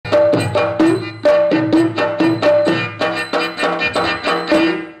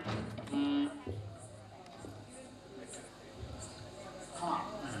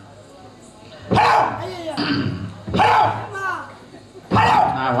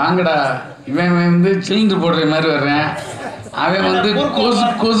வாங்கடா. இவன் வந்து சிலிண்டர் போடுற மாதிரி வர்றேன், அவன் வந்து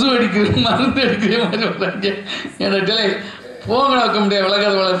கொசு அடிக்கிற மருந்து அடிக்கிற மாதிரி வர்றாங்க. என்னடா போங்கடா, வைக்க முடியாது,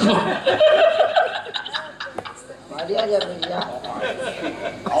 விளக்காத வளர்ப்போம்.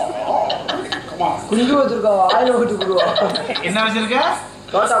 குஞ்சு வச்சிருக்கா, ஆயில விட்டு கொடுவோம். என்ன வச்சிருக்க?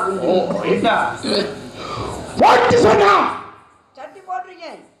 தோட்டா குஞ்சு. சொன்னா சட்டி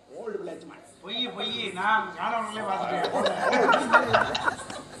போட்டிருக்கேன். பொய் நான் காணவங்களே பார்த்துட்டேன்.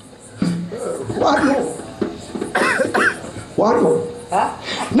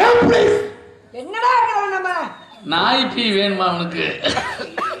 என்னடா நம்ம நாய்ப்பி வேணுமா அவனுக்கு?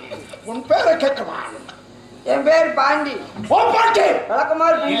 உன் பேரை கேட்கமா? என் பேர் பாண்டி.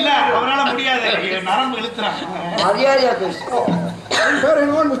 விளக்கமாறு இல்ல, அவரால முடியாது, நரம்பு இழுத்துறான். மரியாதையா பேசு. உன் பேரை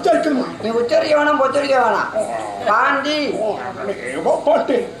நான் உச்சரிக்கணுமா? நீ உச்சரிக்க வேணாம், பொச்சரிக்க வேணாம். பாண்டி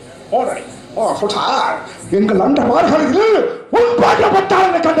பாட்டு ஓடரை. எங்கள் அந்த மார்களில் உன்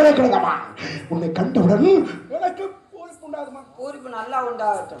பாட்டப்பட்டால் கண்டதே கிடையாமா? உன்னை கண்டவுடன் எனக்கு பூரிப்பு உண்டாகுமா? பூரிப்பு நல்லா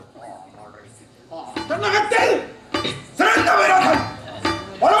உண்டாகட்டும். தென்னகத்தில் சிறந்த வீரர்கள்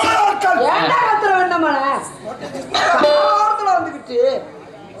ஏண்டா கத்துற வேண்டாமான வந்துகிட்டு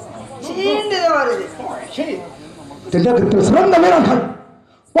சீண்டுதே வருது. தென்னகத்தில் சிறந்த வீரர்கள்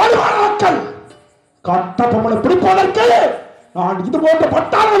வலுவானவர்கள் கட்டபொம்மனை பிடிப்பதற்கு நான் இது போன்ற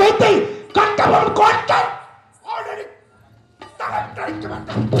பட்டாளங்களை வைத்து கட்டபொம்மன் கோட்டை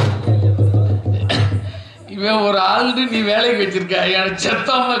இவன் ஒரு ஆள்னு நீ வேலைக்கு வச்சிருக்க, எனக்கு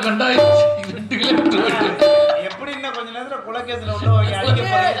செத்தாம கண்டா 2 கிலோமீட்டர் எப்படி இன்னும் கொஞ்ச நேரத்துல குலக்கேத்துல உள்ளவங்க அடிக்க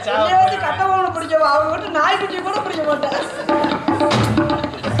போறாங்க. கட்டபொம்மனை பிடிச்சவா, அவங்க விட்டு நாய்க்குட்டி கூட பிடிக்க மாட்டேன்.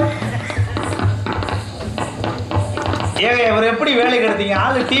 ஏங்க இவர் எப்படி வேலைக்கு எடுத்தீங்க?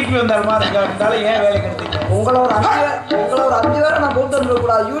 ஆளு டிபி வந்தால் மாதிரி இருந்தாலும் ஏன் வேலைக்கு எடுத்தீங்க? உங்களை ஒரு 5 பேரை நான் கூப்பிட்டு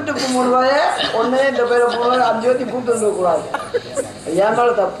வந்துடக்கூடாது. யூடியூப் 3 ரூபாயே ஒன்னே இந்த பேரை 5 பேர்த்தையும் கூப்பிட்டு வந்துடக்கூடாது.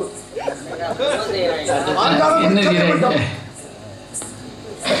 ஏன்றாலும் தப்பு.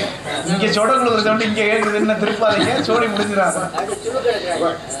 இங்க சொட கொடுக்குறது இங்க கேட்குறது என்ன திருப்பாதீங்க, சோழி முடிஞ்சிடாங்க.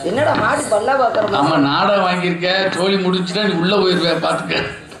 என்னடா மாடி பல்லா பாக்குறோம். ஆமா, நாடகம் வாங்கியிருக்க, சோழி முடிச்சுட்டா நீ உள்ள போயிருவேன், பாத்துக்க.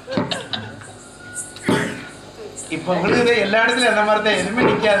 இப்ப உங்களுக்கு எல்லா இடத்துலயும் அந்த மாதிரி தான், எதுவுமே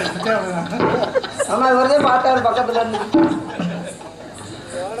நிக்காது. ஆமா, இவரதே பாட்டாரு பக்கத்துல இருந்து.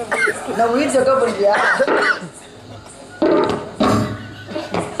 நான் உயிர் செக்கப் பண்ணிட்டியா?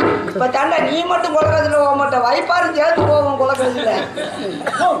 இப்ப தாண்டா நீ மட்டும் கொலக்கத்துல போக மாட்டேன், வைப்பாரும் சேர்த்து போவோம் கொலக்கத்துல.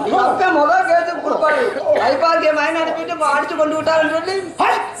 அப்ப முதல் கேட்டு கொடுப்பாரு, வைப்பாருக்கு மயன் அனுப்பிட்டு அடிச்சு கொண்டு விட்டாருன்னு சொல்லி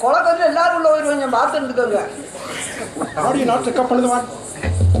கொலக்கத்துல எல்லாரும் உள்ள போயிருவாங்க. பார்த்து இருந்துக்கோங்க. நாட்டு கப்பல்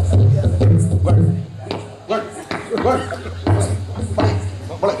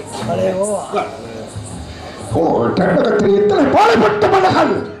எத்தனை பாலைப்பட்ட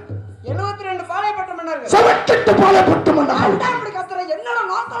மன்னர்கள்? 72 பாளையப்பட்ட மன்னர்கள். 78 பாலைப்பட்ட மன்னர்கள். அப்படி கத்துற என்னடா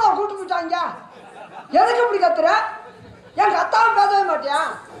நோக்கலா கூட்டு போட்டாங்க? எதுக்கு இப்படி கத்துற? ஏன் கத்தாம பேசவே மாட்டியா?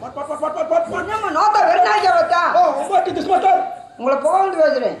 நம்ம நோத்த வெறுநாய்க்கா வச்சா? உங்களை புக வந்து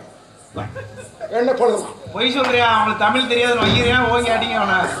பேசுறேன். என்ன பொழுதுமா பொய் சொல்றியா? அவங்களுக்கு தமிழ் தெரியாதுன்னு வைக்கிறியா? ஓகே, அடிங்க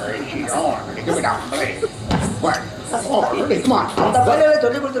அவனை. அந்த பள்ளியில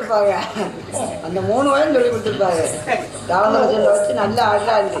சொல்லி கொடுத்துருப்பாங்க, அந்த 3 வயது சொல்லி கொடுத்துருப்பாங்க. தாவந்தரத்தில் வச்சு நல்லா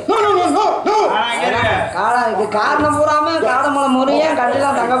ஆடுறாங்க. இது காரணம் பூராம காடமலை முறையும்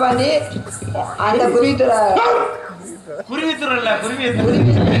கண்டிலாம் தங்கப்பாண்டி அந்த குருவித்துறை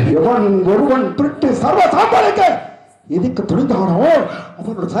ஒருவன் திருட்டு சர்வ சாம்பாளுக்கு எதுக்கு துணிந்தானோ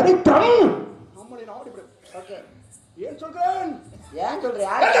அவனோட சரித்திரம் நம்மளை நாடிவிடும். ஏன் சொல்றேன்? ஏன்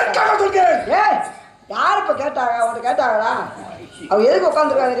சொல்றியா? யாரு இப்ப கேட்டாங்க? அவன் கேட்டாங்களா? அவ எதுக்கு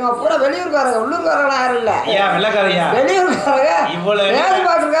உட்காந்துருக்காங்க தெரியுமா? பூரா வெளியூர்காரங்க, உள்ளூர்காரங்க யாரும் இல்ல. வெளியூர்காரங்க வேலை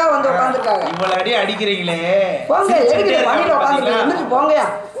பாக்குறதுக்காக வந்து உட்காந்துருக்காங்க. இவ்வளவு அடி அடிக்கிறீங்களே, போங்க, எதுக்கு வண்டியில உட்காந்துருக்காங்க? எந்திரிச்சு போங்கயா,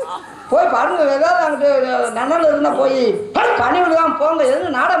 போய் பாருங்க. ஏதாவது அங்கிட்டு நன்னல் இருந்தா போய் பணி விடுதான் போங்க.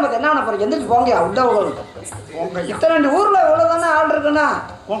 எதுக்கு நாடகம் பார்த்து என்ன போறீங்க? எந்திரிச்சு போங்கயா. உள்ள இத்தனை ஊர்ல இவ்வளவுதானே ஆள் இருக்குன்னா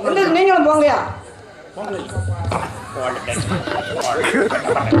எந்திரிச்சு நீங்களும் போங்கயா.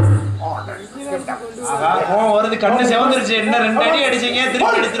 வருது, கண்ணு செவந்துருச்சு. என்ன 2 அடி அடிச்சீங்க,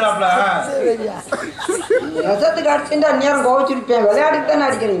 திருப்பி அடிச்சிருவாப்ல. ரசத்துக்கு அடிச்சுட்டா நேரம் கோவிச்சிருப்பேன். விளையாட்டுக்கு தானே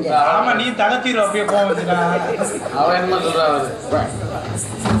அடிக்கிறீங்க. ஆமா, நீ தகத்திரும் அப்படியே கோவிச்சுட்டா. அவன் என்ன சொல்றாரு?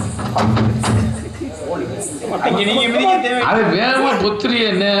 அங்க நீங்க மிதிக்க தேவை. அது வேகமா பொத்துறிய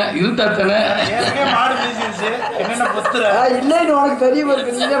என்ன இருந்தாத்தானே. மாடு மிதிச்சிருச்சு, என்னென்ன பொத்துற இல்லைன்னு உனக்கு தெரியுமா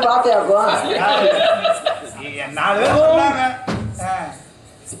இருக்கு? நீங்க பாத்தையாக்கும் 4 பேர் சொன்னாங்க.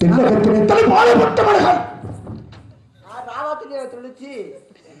 ராவாத்திலே துளிச்சு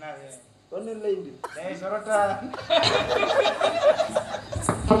ஒண்ணு இல்லை.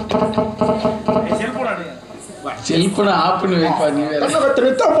 செல்போன் செல்பனை ஆஃப் பண்ணி வைப்பா நீ வேற. தமிழகத்தில்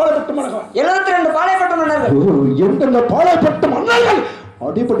எத்தனை பாளையப்பட்ட மன்னர்கள்? 72 பாளையப்பட்ட மன்னர்கள். எந்தெந்த பாளையப்பட்ட மன்னர்கள்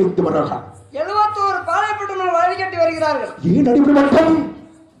அடிபடித்து வருகிறார்கள்? 71 பாளையப்பட்ட மன்னர் வழி கட்டி வருகிறார்கள். ஏன் அடிபடி மட்டும்?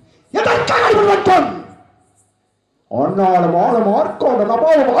 எதற்காக அடிபடி மட்டும்? ஆனாலும் ஆளும் ஆர்க்கோட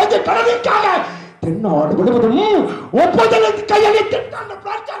நபாவும் ஆகிய கடமைக்காக தென்னாடு விடுவதும் ஒப்பந்தத்தை கையளித்து அந்த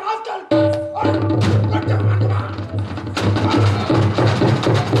பிரார்த்தனை ராஸ்கல்.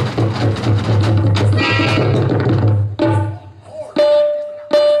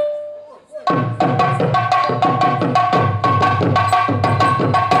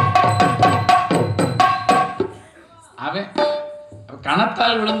 அவன்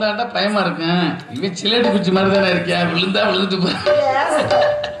கணத்தால் விழுந்தாண்டா பயமா இருக்கும். இவன் சிலேட்டு குச்சி மாதிரி தானே இருக்கியா, விழுந்தா விழுந்துட்டு போ.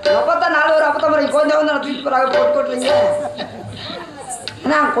 அப்பத்தான் 4 ஒரு அப்பத்தான் முறை கொஞ்சம் வந்து தூக்கிட்டு போறாங்க போட்டுக்கோட்லீங்க.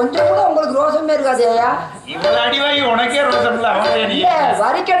 ஆனா கொஞ்சம் கூட உங்களுக்கு ரோசமே இருக்காது ஐயா. இவ்வளவு அடிவாயி உனக்கே ரோசம் இல்ல. அவன்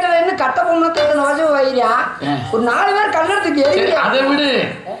வரி கட்டலன்னு கட்ட பொண்ணு வசம் வைரியா ஒரு 4 பேர் கல்லெடுத்துக்கு சரி, அதை விடு.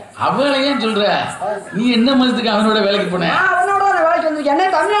 அவளை ஏன் சொல்ற? நீ என்ன மனசுக்கு அவனோட வேலைக்கு போன? அவனோட வேலைக்கு வந்திருக்கேன்.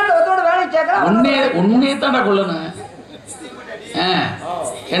 என்ன தமிழ்நாட்டை ஒருத்தோட வேலைக்கு கேட்கறான். உன்னே தாண்டா கொள்ளணும்.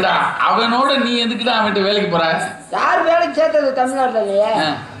 ஏண்டா அவனோட நீ எதுக்குடா அவன்கிட்ட வேலைக்கு போற? யார் வேலைக்கு சேர்த்தது தமிழ்நாட்டுல இல்லையே?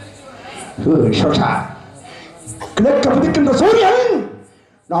 கிழக்க விதிக்கின்ற சூரியன்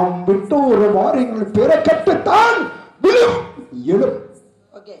நாம் விட்டு ஒரு வாரியங்கள் பேரை கட்டுத்தான் விழும் எழும்.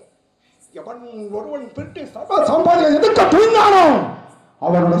 ஓகே. எவன் ஒருவன் பிரிட்டு சம்பாதிக்க எதுக்க துணிந்தானோ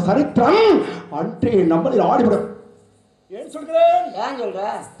அவனோட சரித்திரம் அன்றே நம்மளில் ஆடிவிடும். ஏன் சொல்கிறேன்? ஏன் சொல்ற?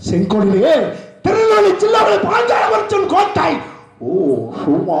 செங்கோலிலே திருநெல்வேலி ஜில்லாவில் 5,000 வருஷம் கோட்டை. ஓ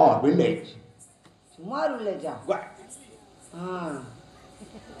சுமார் வில்லேஜ். சுமார் வில்லேஜா?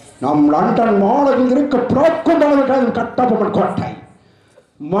 நம் லண்டன் மாநகரில் இருக்க பிராட்கொண்டான கட்டபொம்மன் கோட்டை.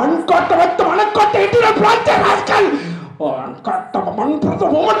 மண் கோட்டை வைத்து மணக்கோட்டை இட்டின பிராச்சர் ராஸ்கல். கட்டபொம்மன்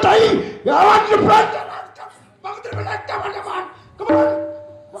பிரதமத்தை யாராச்சு பிராச்சர் ராஸ்கல் பக்கத்தில் விளையாட்ட வேண்டாமான்.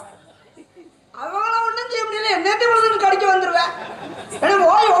 அவங்கள ஒண்ணும் செய்ய முடியல. என்னத்தை விழுந்து கடிக்க வந்துருவேன். ஏன்னா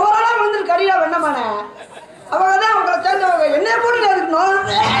ஓய் ஒவ்வொரு ஆளா விழுந்து கடிடா வேண்டாமானே. அவங்க தான் அவங்களை சேர்ந்தவங்க. என்னைய போட்டு அதுக்கு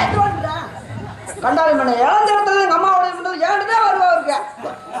கண்டாளி மண்ணை இழந்த இடத்துல எங்க அம்மாவோட ஏன்ட்டு தான் வருவா இருக்க.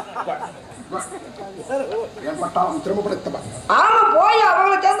 ஆமா போய்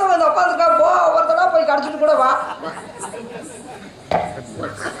அவங்கள சேர்ந்தவங்க உட்காந்துருக்கா. போ ஒருத்தடா போய் கடிச்சிட்டு கூட வா.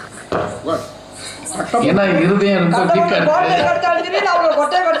 ஏன்னா இருதயம் ரொம்ப வீக்கா கோட்டை இருக்கு. கடிச்சாலும் சரி அவங்க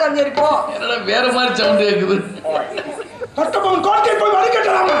கொட்டையை கடிச்சாலும் சரி. போ என்னடா வேற மாதிரி சவுண்ட் கேக்குது. கட்டபொம்மன் கோட்டை போய் வரி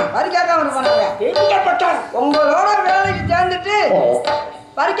கட்டலாமா? வரி கேட்காம இருப்பானுங்க. எங்கப்பட்டான் உங்களோட வேலைக்கு சேர்ந்துட்டு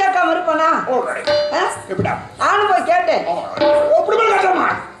வரி கேட்காம இருப்பானா? எப்படா? நானும் போய் கேட்டேன். எப்படி போய் கட்டலாமா?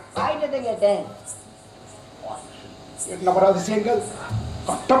 ஆயிட்டத்தை கேட்டேன். என்ன வராது செய்யுங்கள்.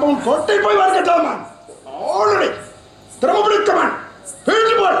 கட்டபொம்மன் கோட்டை போய் வரி கட்டலாமா? ஆல்ரெடி திரும்ப பிடிக்கமான்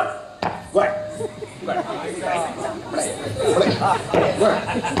பேச்சு போல்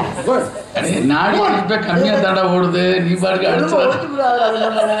நாடு இப்ப கம்மியா தாண்டா ஓடுது. நீ பாருங்க எலும்பு அடிச்சு ஒடிச்சு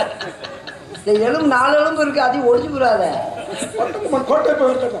போடாத. எலும்பு 4 எலும்பு இருக்கு. அதையும் ஒடிச்சு போடாத. கோட்டை போய்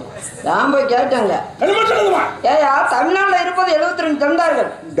வரி கட்டலாமா? நான் போய் கேட்டேங்க. ஏயா தமிழ்நாட்டுல இருப்பது 72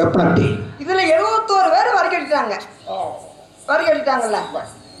 ஜமீன்தார்கள். இதுல 71 பேர் வரி கட்டிட்டாங்க. வரி கட்டிட்டாங்கல்ல.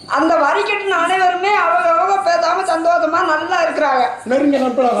 அந்த வரி கட்டின அனைவருமே அவங்க பேசாம சந்தோஷமா நல்லா இருக்கிறாங்க.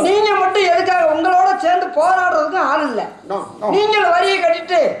 நீங்க மட்டும் எதுக்காக உங்களோட சேர்ந்து போராடுறதுக்கு ஆள் இல்ல. நீங்கள் வரியை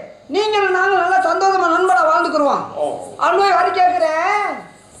கட்டிட்டு நீங்கள் நாங்கள் நல்லா சந்தோஷமா நண்பனா வாழ்ந்துக்குருவோம். அவங்க போய் வரி கேட்கிறேன்.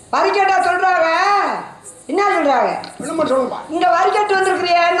 வரி கேட்டா சொல்றாங்க என்ன சொல்றாங்க? இங்க வரி கட்டு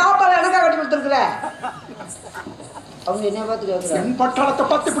வந்திருக்கிறிய 40 எனக்கா கட்டி கொடுத்துருக்குற. அவங்க என்ன பார்த்து கேட்கிறாங்க. பட்டாளத்தை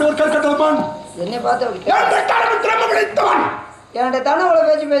பார்த்து இப்படி ஒரு கல் கட்டலாமா? என்ன பார்த்து என்கிட்ட தானே இவ்வளவு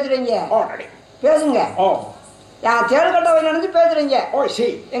பேச்சு பேசுறீங்க. பேசுங்க. என் தேல் கட்டவை நினைச்சு பேசுறீங்க.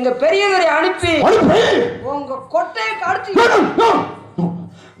 எங்க பெரியவரை அனுப்பி உங்க கொட்டையை கடிச்சு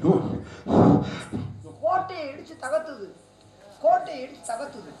கோட்டையை இடிச்சு தகர்த்துது. கோட்டையை இடிச்சு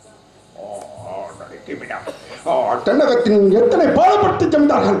தகர்த்துது. தென்னகத்தின் எத்தனை பாளையப்பட்டு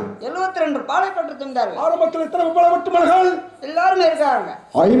ஜமீன்தார்கள்? 72 பாளையப்பட்டு ஜமீன்தார்கள். ஆரம்பத்தில் எத்தனை பாளையப்பட்டு மன்னர்கள்? எல்லாருமே இருக்காங்க.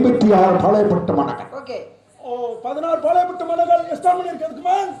 56 பாளையப்பட்டு மன்னர்கள். ஓகே. 16 பாளையப்பட்டு மன்னர்கள் எஸ்டால் பண்ணி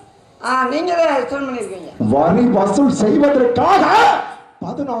இருக்கிறதுக்குமா? நீங்க தான் எஸ்டால் பண்ணிருக்கீங்க. வரி வசூல் செய்வதற்காக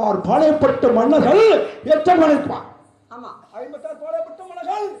 16 பாளையப்பட்டு மன்னர்கள் எஸ்டால் பண்ணிருக்குமா? ஆமா. 56 பாளையப்பட்டு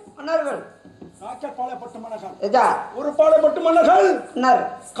மன்னர்கள் மன்னர்கள். பாளையப்பட்டு மன்னர்கள். எதா? ஒரு பாளையப்பட்டு மன்னர்கள். மன்னர்.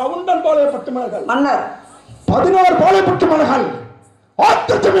 கவுண்டன் பாளையப்பட்டு மன்னர்கள். மன்னர். 16 பாளையப்பட்டு மன்னர்கள்.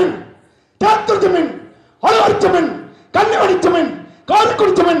 ஆத்தர் ஜமீன், தேத்தர் ஜமீன், அலுவலர் ஜமீன், கன்னிவடி ஜமீன்,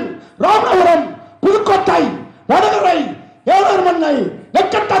 காரைக்குடி ஜமீன், ராமநாதபுரம், புதுக்கோட்டை, வடகரை, ஏழூர் மண்ணை,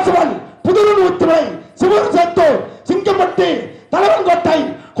 நெக்கட்டாசுவல், புதுரூர் உத்துறை, சிவூர் சேத்தூர், சிங்கம்பட்டி, தலைவன்கோட்டை,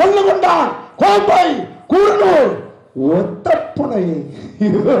 கொல்லுகொண்டான், கோம்பை, கூரனூர்,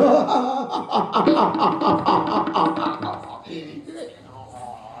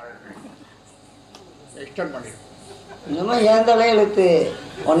 இன்னமும் ஏன் தலையை இழுத்து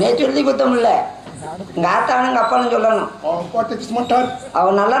உன்னே சொல்லி குத்தம் இல்லை. எங்க ஆத்தானும் எங்க அப்பானும் சொல்லணும்.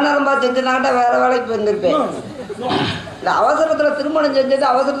 அவன் நல்ல நேரம் பார்த்து செஞ்சுனாக்கிட்ட வேற வேலைக்கு போயிருந்திருப்பேன். இந்த அவசரத்துல திருமணம் செஞ்சது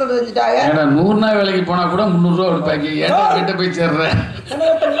அவசரத்துல செஞ்சுட்டாங்க. 100 நாள் வேலைக்கு போனா கூட 300 ரூபா கொடுப்பாங்க. ஏன்டா கிட்ட போய் சேர்றேன்.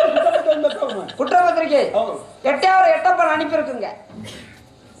 குற்றப்பத்திரிகை எட்டப்பன் அனுப்பியிருக்குங்க.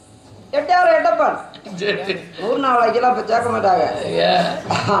 எட்டப்பன் 100 நாள் வேலைக்கெல்லாம் இப்ப சேர்க்க மாட்டாங்க.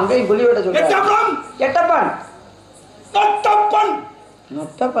 அங்கேயும் குழி விட சொல்றாங்க. எட்டப்பன்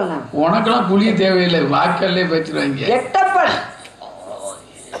உனக்கெல்லாம் புளிய தேவையில்லை. வாக்கல்லே பேச்சுருவாங்க.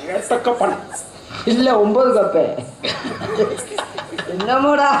 எட்டப்பன் இல்ல 9 கப்பு.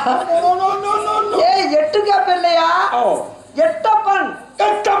 என்னமோடா 8 கப்பு இல்லையா? எட்டப்பன்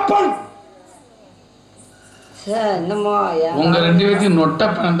என்னமோ உங்க 2 பேர்த்தையும்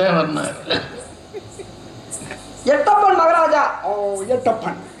நொட்டப்பன் தான் வரணும். எட்டப்பன் மகாராஜா.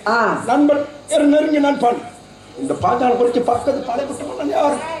 எட்டப்பன் நண்பன் நெருங்கி நண்பன். இந்த பாஞ்சால குறிச்சு பக்கத்து பழைய குட்டப்பன்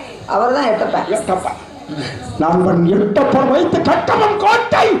யார்? அவர் தான் எட்டப்பன். நண்பன் எட்டப்பன் வைத்து கட்டவன்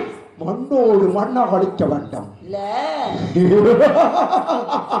கோட்டை மண்ணோடு மண்ணாக அழிக்க வேண்டும்.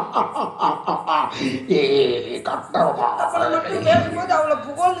 பேசும்போது அவளை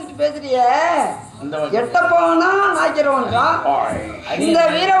புகழ்ந்துட்டு பேசுறிய. எட்டப்பவனா நாய்க்கிறவன் இந்த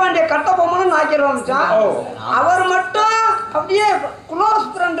வீரவண்டிய கட்டப்பவனா நாய்க்கிறவன். அவர் மட்டும் அப்படியே குளோஸ்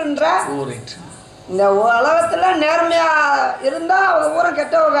ஃப்ரெண்டுன்ற. இந்த உலகத்துல நேர்மையா இருந்தா அவங்க ஊரை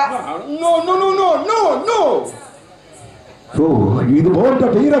கெட்டவங்க. இது போன்ற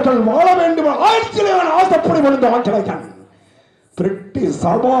வீரர்கள் வாழ வேண்டும் ஆட்சியிலே ஆசைப்படி விழுந்த மக்களைத்தான் பிரிட்டிஷ்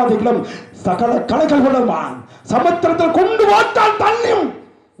சர்வாதிகளும் சகல கலைகள் விடுவான். சமுத்திரத்தில் கொண்டு வாட்டால் தண்ணியும்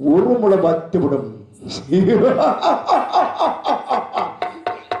ஒரு முளை வத்துவிடும்.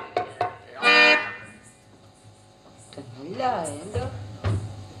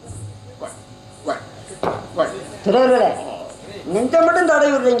 நெஞ்ச மட்டும் தடை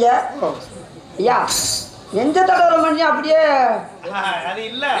விடுறீங்க ஐயா. நெஞ்ச தடவை பண்ணி அப்படியே அது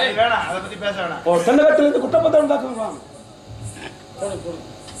இல்ல. வேணாம், அதை பத்தி பேச வேணாம். தென்னகத்தில் இருந்து குட்டப்பத்திரம் உண்டாக்குவாங்க.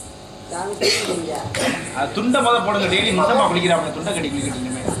 துண்டை போடுங்க. டெய்லி மிசமா குடிக்கிறாங்க. துண்டை கட்டி குடிக்கிறீங்க.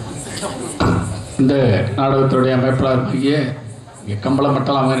 இந்த நாடகத்துடைய அமைப்பாளர் கம்பளம்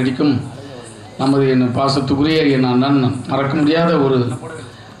மட்டலாம் நடிக்கும் நமது என் பாசத்துக்குரிய என் அண்ணன், மறக்க முடியாத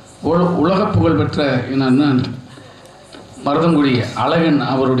ஒரு உலக புகழ் பெற்ற என் அண்ணன் மருதங்குடி அழகன்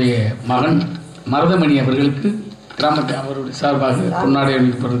அவருடைய மகன் மருதமணி அவர்களுக்கு கிராமத்தை அவருடைய சார்பாக பொன்னாடை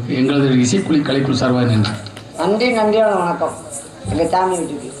அணிவிப்பதற்கு எங்களது இசைக்குழி கலைக்குழு சார்பாக நன்றியான வணக்கம். எங்க சாமி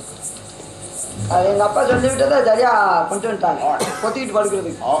வீட்டுக்கு அது எங்க அப்பா சொல்லி விட்டதை சரியா கொண்டு வந்துட்டாங்க. கொத்திக்கிட்டு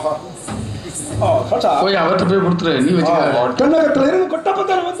படுக்கிறதுக்கு போய் அவர்கிட்ட போய் கொடுத்துரு. நீ தென்னகத்தில் இருந்து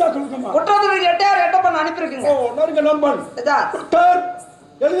குட்டப்பத்திரம் வந்தா கொடுக்கமா. குற்றத்துக்கு எட்டப்பன் அனுப்பியிருக்குங்க. நண்பன்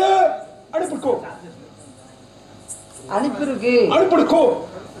அனுப்பிருக்கு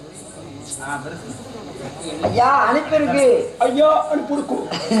ஐயா. அனுப்பிருக்கு ஐயா. அனுப்பிருக்கு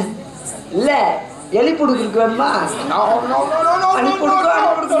இல்ல எலிப்புடுக்கு இருக்கு வேணுமா?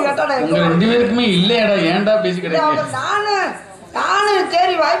 உங்க 2 பேருக்குமே இல்லையாடா. ஏன்டா பேசி கிடையாது. நானும்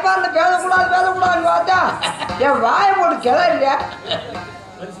சரி வாய்ப்பாருல பேசக்கூடாதுன்னு பார்த்தா என் வாயை போட்டு கிளை இல்லையா.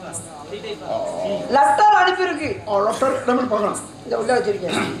 லெட்டர் அனுப்பியிருக்கு. இந்த உள்ள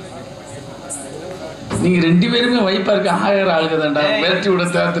வச்சிருக்கேன். நீங்க 2 பேருமே வைப்பா இருக்கு. 1000 ஆளுங்க தான்டா வேட்டி விட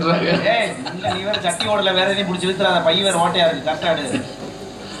தேர்த்துறாங்க. நீ வேற சட்டி ஓடல வேற எதையும் பிடிச்சி வித்துறாத. பை வேற ஓட்டையா இருக்கு. கரெக்டாடு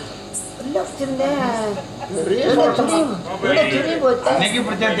அன்னைக்கு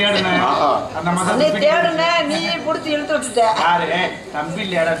பிடிச்சா தேடுனேன். அந்த மாதிரி தேடுனேன். நீ பிடிச்சி இழுத்து விட்டுட்ட. தம்பி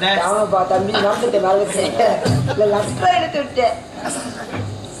இல்லையாடா? தம்பி நடந்துட்டேன். லெட்டர் எடுத்து விட்டேன்.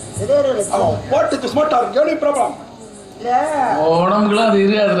 உடம்புக்குலாம் அது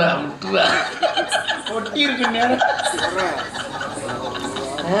இருக்காதுடா. விட்டுறா. ஒட்டி இருக்கு நேரம்.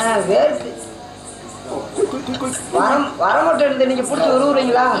 வர மட்டும் எடுத்து நீங்க பிடிச்சி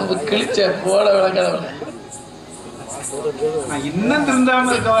உருவுறீங்களா? கிழிச்ச போட விளக்காத. நான் இன்னும்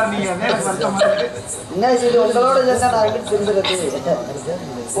திருந்தாம இருக்கவார். நீங்க என்ன சரி உங்களோட சேர்ந்தா நான் எங்கிட்டு திருந்துறது.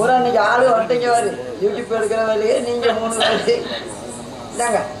 பூரா இன்னைக்கு ஆளு வந்துட்டீங்க வாரு. யூடியூப் எடுக்கிற வேலையே நீங்க 3 வேலை.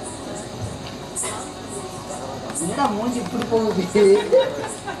 இந்தாங்க. என்ன மூஞ்சி இப்படி போகுது?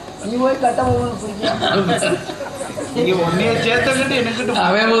 நீ போய் கட்ட போகணும்னு பிடிக்கும். நீங்க ஒன்னே சேர்த்தக்கிட்டு எனக்கு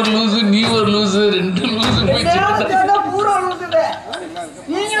அவன் ஒரு லூசு, நீ ஒரு லூசு, 2 லூசு பூரா லூசுதே.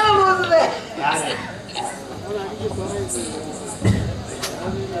 நீங்களும் லூசுதே.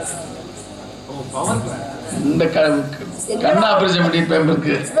 இந்த கண்ணா ஆபரேஷன் பண்ணி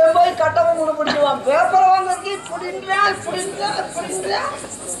பேப்பருக்கு இவன் போய் கட்டவும் முன்னு பிடிக்குவான். பேப்பரை வாங்கறதுக்கு புடின்றா.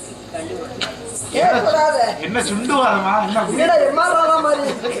 கேட்கக்கூடாத. என்ன சுண்டுவாதமா? என்னடா எம்ஆர்ஆரா மாதிரி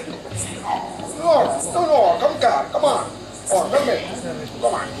இருக்கு. No, come on. Oh,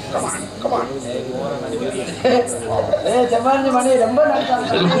 come on. Zamani மணி ரொம்ப நல்லாங்க.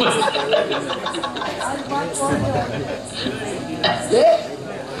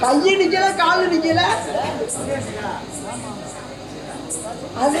 கையை நிக்கல, காலு நிக்கல.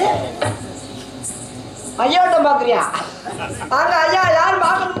 அது ஐயாட்ட பாக்குறியா? அங்க ஐயா யார்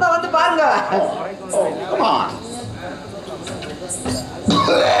பாக்கணும்னா வந்து பாருங்க. Come on.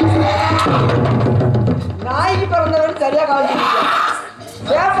 நாய்க்கு பிறந்தவன் சரியா காலி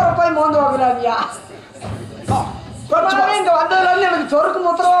பேப்பரை போய் மோந்து வாங்குறாங்கயா. இங்க வந்ததுல இருந்து எனக்கு சொருக்கு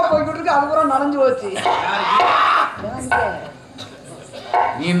முத்திரமா போய்கிட்டு இருக்கு. அது பூரா நனைஞ்சு போச்சு.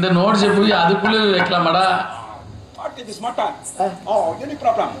 நீ இந்த நோட்ஸை போய் அதுக்குள்ளே வைக்கலாமாடா? What is this matter? Oh, any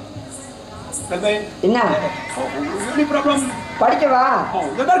problem? Tell me. என்ன Any problem? படிக்கவா? Oh,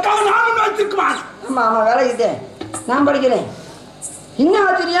 இதற்காக நானும் வச்சிருக்கேன். ஆமா ஆமா வேலை இது. நான் படிக்கிறேன். என்ன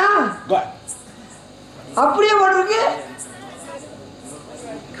ஆச்சரியா? Good. அப்படியே போட்டிருக்கு.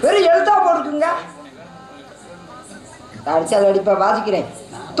 வெறும் எழுத்தா போட்டுருக்குங்க. அடிச்சாது அடிப்பா வாசிக்கிறேன்.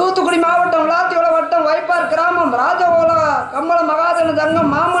 தூத்துக்குடி மாவட்டம் விளாத்தியோட வட்டம் வைப்பார் கிராமம் ராஜகோல கம்பள மகாதன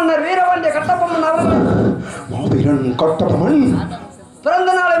தங்கம் மாமன்னர் வீரபாண்டிய கட்டபொம்மன் அவர்கள் மாவீரன் கட்டபொம்மன் பிறந்த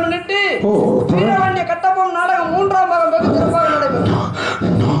நாளை முன்னிட்டு வீரபாண்டிய கட்டபொம்மன் நாடகம் 3ஆம் பாகம் வெகு சிறப்பாக நடைபெறும்.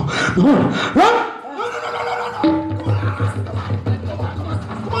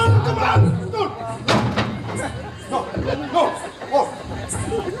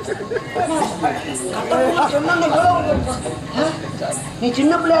 நீ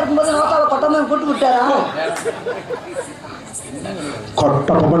சின்ன பிள்ளையா இருக்கும்போது நோக்காவை கட்டபொம்மன் கூட்டு விட்டாரா?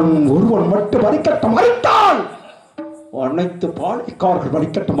 கட்டபொம்மன் ஒருவன் மட்டும் வரிக்கட்ட மறுத்தால் அனைத்து பாலிக்காரர்கள்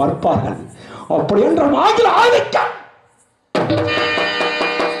வரிக்கட்ட மறுப்பார்கள். அப்படி என்ற ஆங்கில ஆதிக்கம்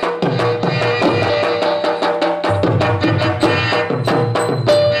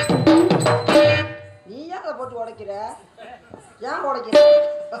நீ ஏன் அதை போட்டு உடைக்கிற? ஏன் உடைக்கிற?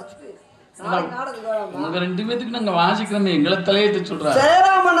 உங்க 2 பேத்துக்கு நாங்க வாசிக்கிறோம். எங்களை தலையெழுத்து சொல்றாரு.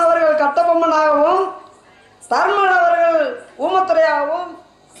 ஜெயராமன் அவர்கள் கட்டபொம்மனாகவும் தர்மன் அவர்கள் ஊமத்துறையாகவும்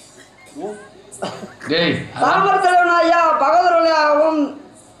தாமர் தலைவன் ஐயா பகதூரையாகவும்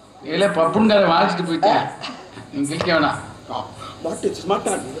இல்ல பப்புன்கார வாசிட்டு போயிட்டேன். நீங்க கேட்க வேணாம்.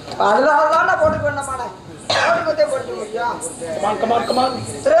 அதனால போட்டுக்க வேண்டாமாண்ணே. போட்டு போட்டு முடியும்.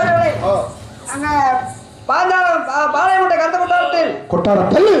 திருவள்ளுவரை அங்க பாளையமுட்டை கருத்தப்பட்டாரத்தில்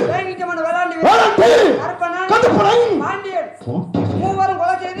கொட்டாரத்தில் பாண்டியன் மூவரும்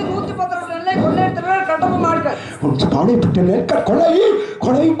கொலை செய்து 110 நெல்லை கொள்ளையடித்தவர்கள் கட்டபொம்மன்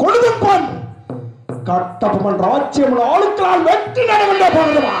கொலை கொழுதுப்பான் கட்டபொம்மன் ராஜ்யம் ஆளுக்களால் வெற்றி நடைபெற்ற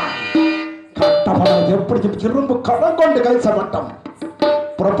போனதுமா கட்டபொம்மன் எப்படி திரும்ப கடன் கொண்டு கழிச்ச மட்டம்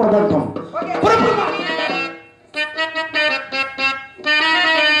புறப்பட வேண்டும்.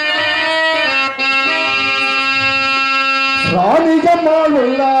 ராணிகம்மாள்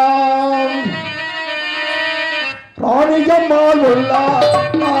உள்ளா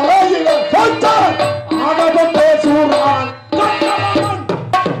ஆடவம் பேசுகிறான்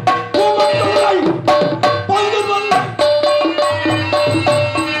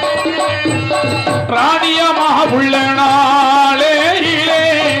ராணியமாக உள்ள நாளே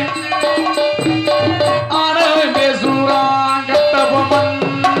ஆடவம் பேசுகிறான் கட்டபொம்மன்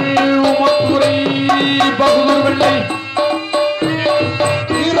உமத்துறை பகுதூர் வெள்ளை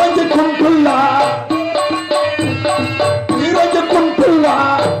இறங்கி கொண்டுள்ளார்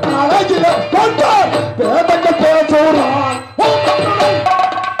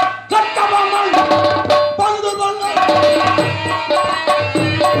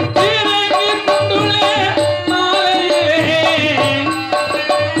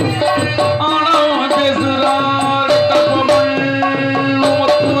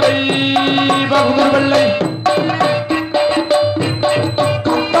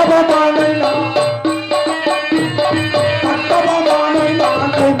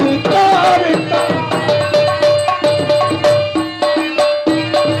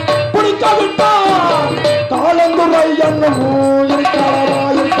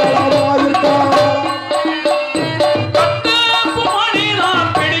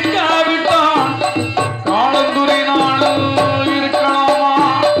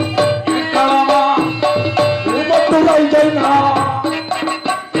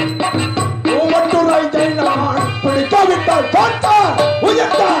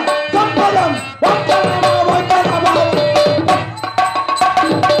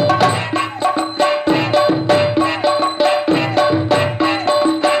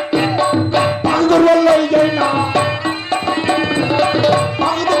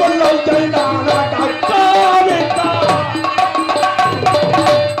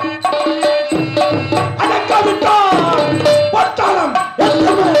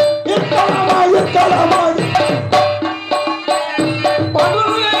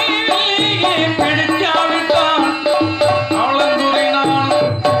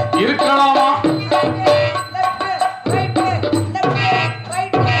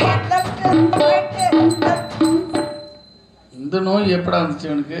எப்படா வந்துச்சு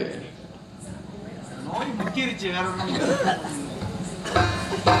அவனுக்கு? நோய் முக்கிருச்சு வேற ஒண்ணும்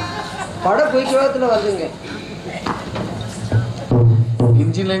படம் குயிக்க வேகத்துல வருதுங்க.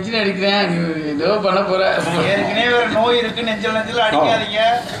 இன்ஜின் அடிக்கிறேன், நீ ஏதோ பண்ண போற. ஏற்கனவே வேற நோய் இருக்கு, நெஞ்சல் அடிக்காதீங்க.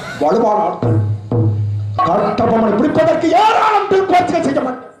 வலுவான ஆட்கள் கட்டபொம்மனை பிடிப்பதற்கு ஏராளம் பேச்சுகள் செய்ய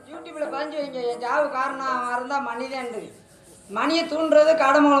மாட்டேன். யூடியூப்ல பதிஞ்சு வைங்க. என் ஜாவு காரணம் இருந்தா மணிதான். மணியை தூண்டுறது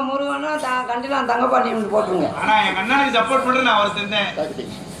கடமூலம் முருகன்னா கண்டிலாம் தங்கப்பாண்டி போட்டுருங்க. ஆனா என் அண்ணனுக்கு சப்போர்ட் பண்ணி நான் அவர் தெரிந்தேன்.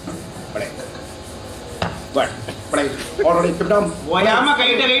 ஓயாம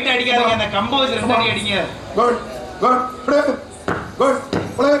கைட்ட அடிக்காதீங்க. அந்த கம்ப வச்சு 2 அடி அடிங்க.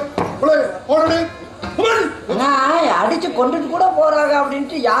 அடிச்சு கொண்டுட்டு கூட போறாங்க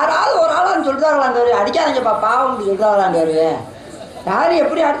அப்படின்ட்டு யாராவது ஒரு ஆளான்னு சொல்றாங்களாங்க. அடிக்காதீங்கப்பா பாவம் சொல்றாங்களாங்க. யாரு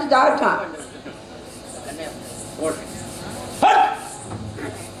எப்படி அடிச்சு தாட்டான்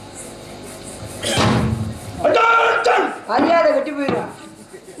மரியாதை கட்டி போயிடும்.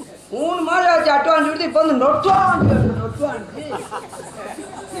 3 மாதம் ஆச்சு அட்வான்ஸ் கொடுத்து இப்ப வந்து நொட்டுவான்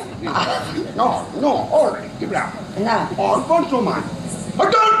என்ன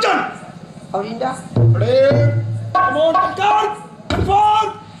அப்படின்டா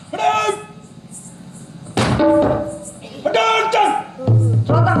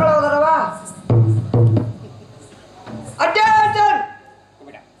சோத்தங்கள உதரவா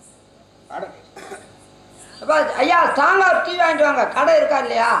ஐயா ஸ்ட்ராங்கா டீ வாங்கிட்டு வாங்க. கடை இருக்கா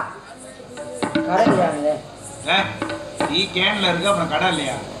இல்லையா? கடை இல்லையாங்களே. டீ கேன்ல இருக்கு, அப்புறம் கடை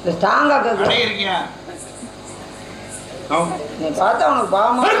இல்லையா? இந்த ஸ்ட்ராங்கா கடை இருக்கியா? நீ பார்த்தா உனக்கு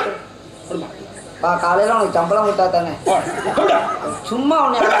பாவமா காலையில உனக்கு சம்பளம் கொடுத்தா தானே. சும்மா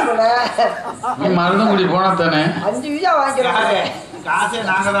உன்னை நீ மருந்து குடி போனா தானே 5 வீசா வாங்கிக்கிறாங்க. காசே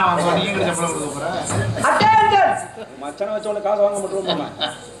நாங்க தான் வாங்குவோம். நீங்க சம்பளம் கொடுக்க போற மச்சான வச்ச உனக்கு காசு வாங்க மட்டும்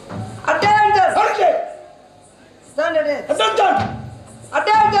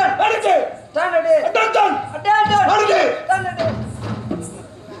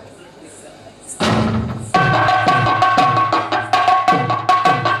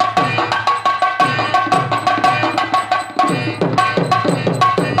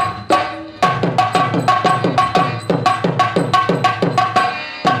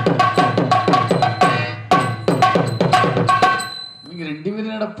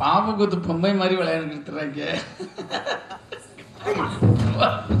பாம்பு குத்து பொம்மை மாதிரி விளையாண்டு எடுத்துறாங்க.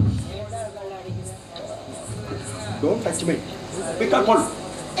 Don't touch me. Pick up one.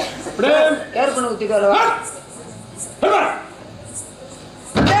 Care பண்ண ஊத்திட்டு வரவா.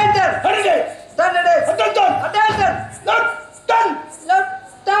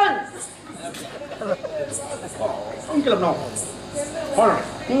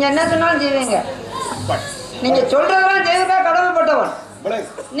 நீங்க என்ன சொன்னாலும் செய்வீங்க. நீங்க சொல்றதெல்லாம் செய்வதா கடமைப்பட்டவன்.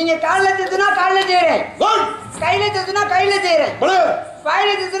 நீங்க காலில் திட்டுனா காலில் செய்யறேன், கையில திட்டுனா கையில செய்யறேன், வாயில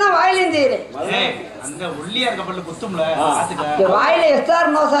திட்டுனா வாயிலையும் செய்யறேன். அந்த ஒல்லியா இருக்க பல்ல குத்தும்ல வாயில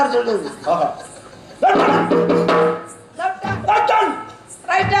எஸ்ஆர் நோ சார் சொல்லுது.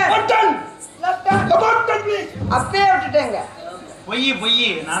 அப்பே விட்டுட்டேங்க. பொய்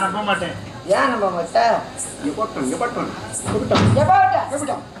நான் நம்ப மாட்டேன். ஏன் நம்ப மாட்டேன்?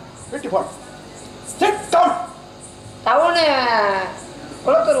 டவுனு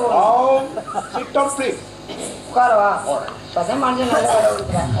குளத்தூர் உட்காரவா. பசங்க மனுஷன் நல்லா வேலை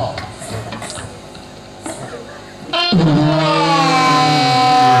கொடுக்குறேன்.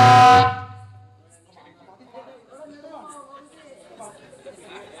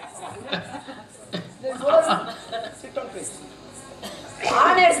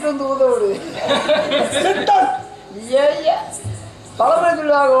 ஆணை எடுத்துட்டு வந்து உதவுடு. பழமொழி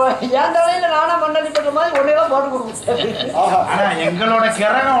சொல்லுவாங்க, என் தலையில நானா மண்ணள்ளி பண்ற மாதிரி ஒன்னையெல்லாம் போட்டு கொடுப்பேன். ஆனா எங்களோட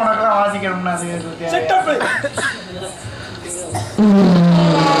கிரகம் உனக்கெல்லாம் வாசிக்கணும்னா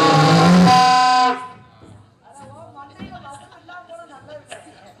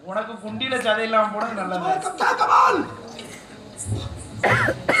உனக்கு குண்டியில சதை இல்லாம போனது நல்லது.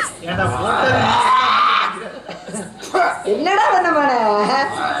 என்னடா பண்ணமான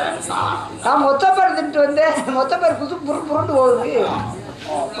நான் மொத்தப்பேர் திட்டு வந்தேன். மொத்தப்பேர் குசு புருண்டு போகுது.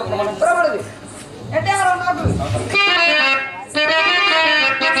 புறப்படுது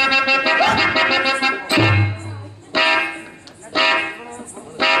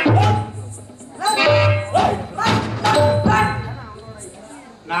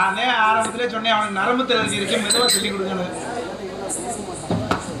நானே ஆரம்பத்திலே சொன்னேன், அவனுக்கு நரம்பு தளர்ச்சி இருக்கு, மெதுவா சொல்லி கொடுக்கணும்.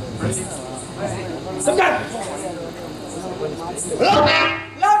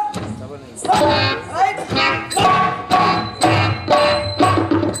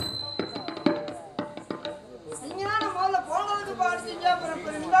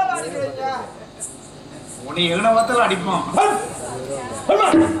 உன்னை எங்கன பார்த்தாலும் அடிப்போம்.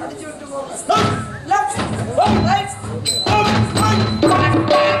 அடிச்சு விட்டு போங்க. Left right.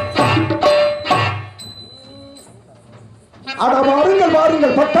 அட வாருங்கள்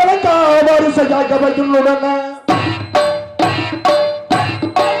வாருங்கள் பட்டணக்கா வாரிசையாக வையுள்ளுடன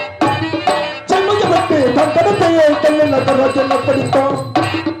செம்மையப்பட்டு தக்கடத்தையே தெல்லில் தரத்தில் படித்தோம்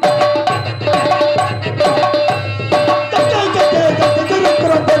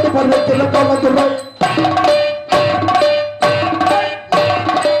பருவத்தில் காலத்துறை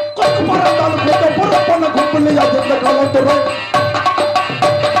கொக்கு பறந்தாலும் கொண்ட புறப்பண்ண கும்பிள்ளையா இந்த காலத்துறை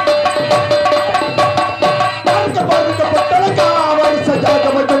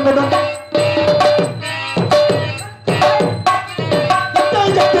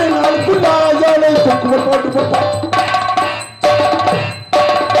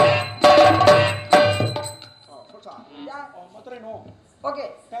ஓகே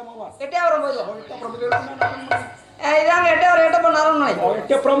எட்டயபுரம் போய் இதாங்க எட்டயபுரம் எட்டப்பன் அரண்மனை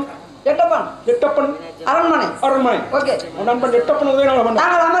எட்டப்பன் அரண்மனை ஓகே நண்பன் எட்டப்பன் உதயநாளவன்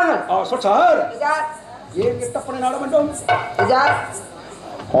நாங்கள் அமருங்கள் சார் சார் ஏன் எட்டப்பனை நாட வேண்டும் சார்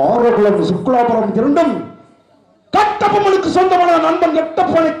ஆறுகுளம் சுக்லாபுரம் இரண்டும் கட்டப்பனுக்கு சொந்தமான நண்பன்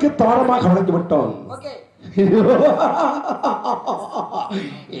எட்டப்பனுக்கு தாரமாக வழங்கி விட்டான் ஓகே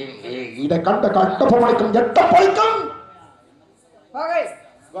இதை கண்ட கட்டப்பனுக்கும் எட்டப்பனுக்கும் வகை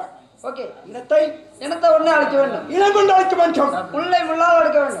ஓகே இனத்தை ஒண்ணே அழைக்க வேண்டும் இனம் கொண்டு அழைக்க வேண்டும் முல்லை முள்ளால்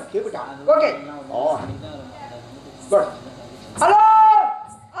அழைக்க வேண்டும் ஓகே ஹலோ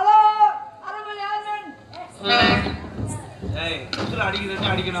ஹலோ அரண்மனை ஆர்மன் ஏய்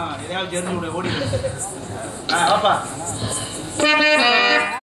அடிக்கிறேன்னு அடிக்கணும் எதையாவது தெரிஞ்சு விட ஓடி வாப்பா